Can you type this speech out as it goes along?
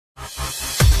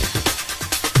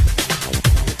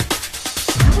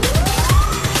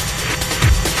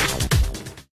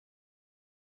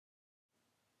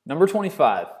Number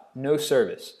 25, no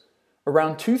service.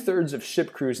 Around 2/3 of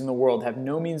ship crews in the world have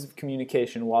no means of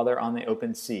communication while they're on the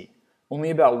open sea. Only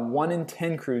about 1 in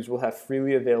 10 crews will have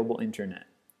freely available internet.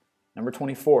 Number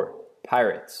 24,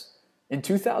 pirates. In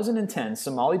 2010,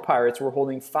 Somali pirates were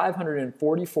holding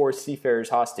 544 seafarers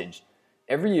hostage.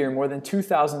 Every year, more than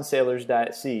 2,000 sailors die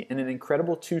at sea, and an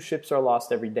incredible 2 ships are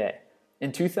lost every day.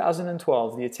 In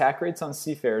 2012, the attack rates on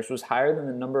seafarers was higher than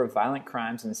the number of violent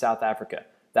crimes in South Africa,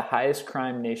 the highest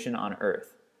crime nation on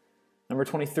earth. Number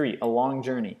 23, a long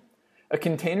journey. A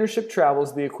container ship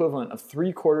travels the equivalent of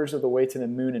 3/4 of the way to the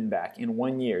moon and back in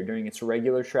 1 year during its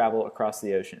regular travel across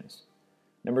the oceans.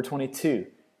 Number 22,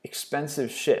 expensive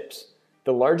ships.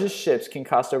 The largest ships can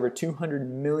cost over $200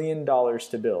 million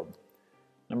to build.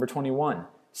 Number 21,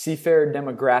 seafarer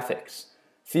demographics.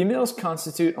 Females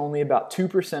constitute only about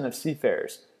 2% of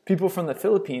seafarers. People from the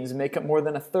Philippines make up more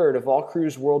than 1/3 of all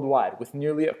crews worldwide, with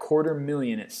nearly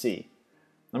 250,000 at sea.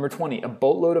 Number 20, a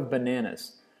boatload of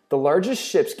bananas. The largest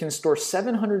ships can store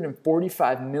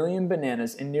 745 million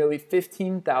bananas in nearly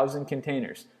 15,000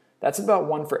 containers. That's about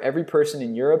one for every person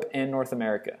in Europe and North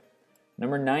America.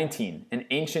 Number 19, an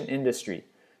ancient industry.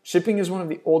 Shipping is one of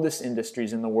the oldest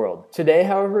industries in the world. Today,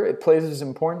 however, it plays as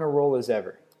important a role as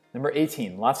ever. Number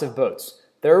 18, lots of boats.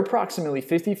 There are approximately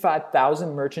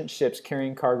 55,000 merchant ships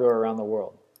carrying cargo around the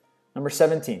world. Number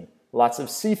 17, lots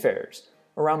of seafarers.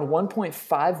 Around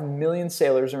 1.5 million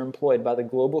sailors are employed by the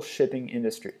global shipping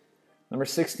industry. Number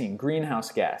 16,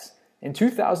 greenhouse gas. In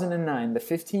 2009, the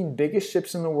 15 biggest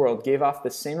ships in the world gave off the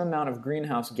same amount of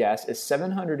greenhouse gas as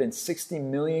 760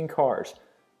 million cars,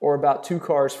 or about 2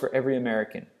 cars for every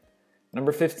American.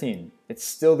 Number 15, it's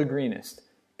still the greenest.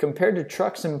 Compared to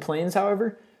trucks and planes,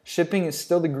 however, shipping is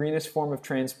still the greenest form of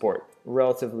transport,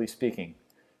 relatively speaking.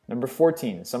 Number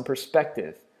 14, some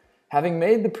perspective. Having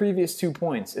made the previous 2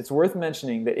 points, it's worth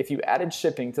mentioning that if you added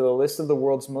shipping to the list of the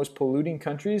world's most polluting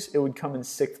countries, it would come in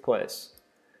 6th place.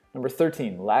 Number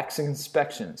 13, lax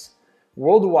inspections.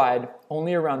 Worldwide,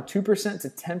 only around 2% to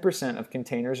 10% of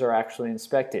containers are actually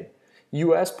inspected.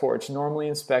 U.S. ports normally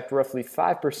inspect roughly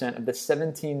 5% of the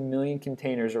 17 million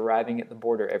containers arriving at the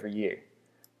border every year.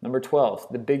 Number 12,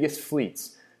 the biggest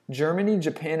fleets. Germany,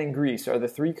 Japan, and Greece are the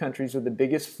 3 countries with the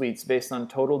biggest fleets based on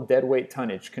total deadweight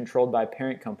tonnage controlled by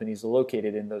parent companies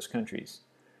located in those countries.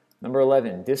 Number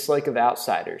 11, dislike of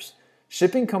outsiders.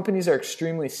 Shipping companies are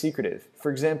extremely secretive.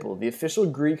 For example, the official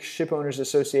Greek Shipowners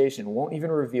Association won't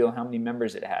even reveal how many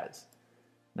members it has.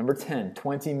 Number 10,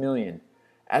 20 million.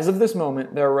 As of this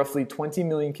moment, there are roughly 20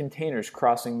 million containers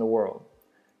crossing the world.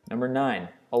 Number 9,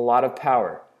 a lot of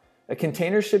power. A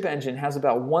container ship engine has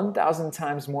about 1,000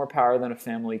 times more power than a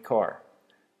family car.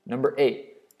 Number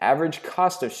 8, average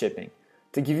cost of shipping.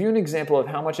 To give you an example of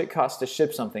how much it costs to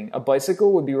ship something, a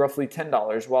bicycle would be roughly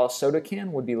 $10, while a soda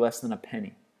can would be less than a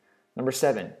penny. Number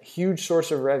 7, huge source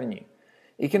of revenue.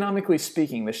 Economically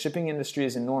speaking, the shipping industry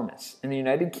is enormous. In the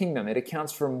United Kingdom, it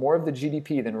accounts for more of the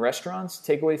GDP than restaurants,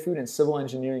 takeaway food, and civil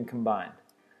engineering combined.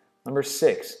 Number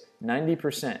 6,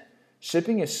 90%.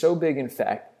 Shipping is so big, in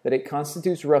fact, that it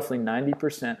constitutes roughly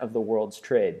 90% of the world's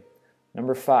trade.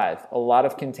 Number 5, a lot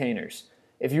of containers.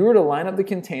 If you were to line up the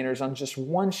containers on just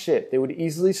one ship, they would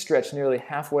easily stretch nearly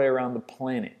halfway around the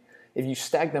planet. If you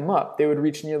stack them up, they would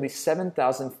reach nearly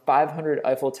 7,500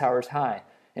 Eiffel Towers high.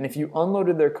 And if you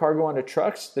unloaded their cargo onto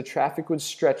trucks, the traffic would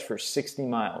stretch for 60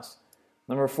 miles.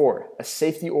 Number 4, a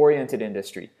safety-oriented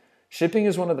industry. Shipping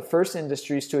is one of the first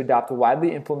industries to adopt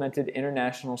widely implemented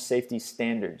international safety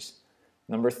standards.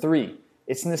 Number 3,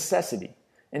 it's necessity.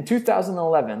 In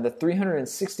 2011, the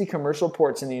 360 commercial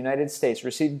ports in the United States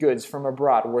received goods from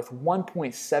abroad worth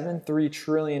 $1.73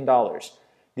 trillion.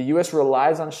 The U.S.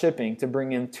 relies on shipping to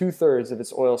bring in 2/3 of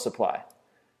its oil supply.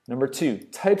 Number 2,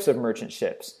 types of merchant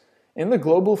ships. In the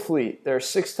global fleet, there are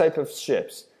 6 types of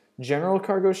ships: general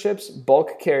cargo ships,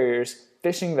 bulk carriers,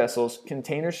 fishing vessels,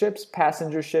 container ships,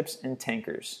 passenger ships, and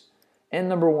tankers. And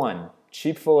number 1,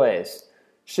 cheap fillets.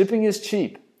 Shipping is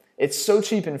cheap. It's so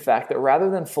cheap, in fact, that rather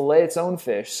than fillet its own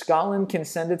fish, Scotland can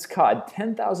send its cod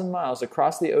 10,000 miles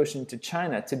across the ocean to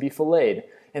China to be filleted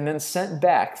and then sent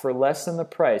back for less than the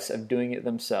price of doing it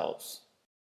themselves.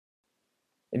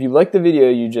 If you liked the video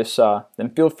you just saw, then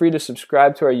feel free to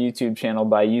subscribe to our YouTube channel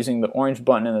by using the orange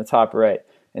button in the top right.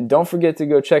 And don't forget to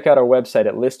go check out our website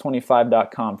at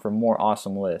list25.com for more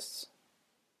awesome lists.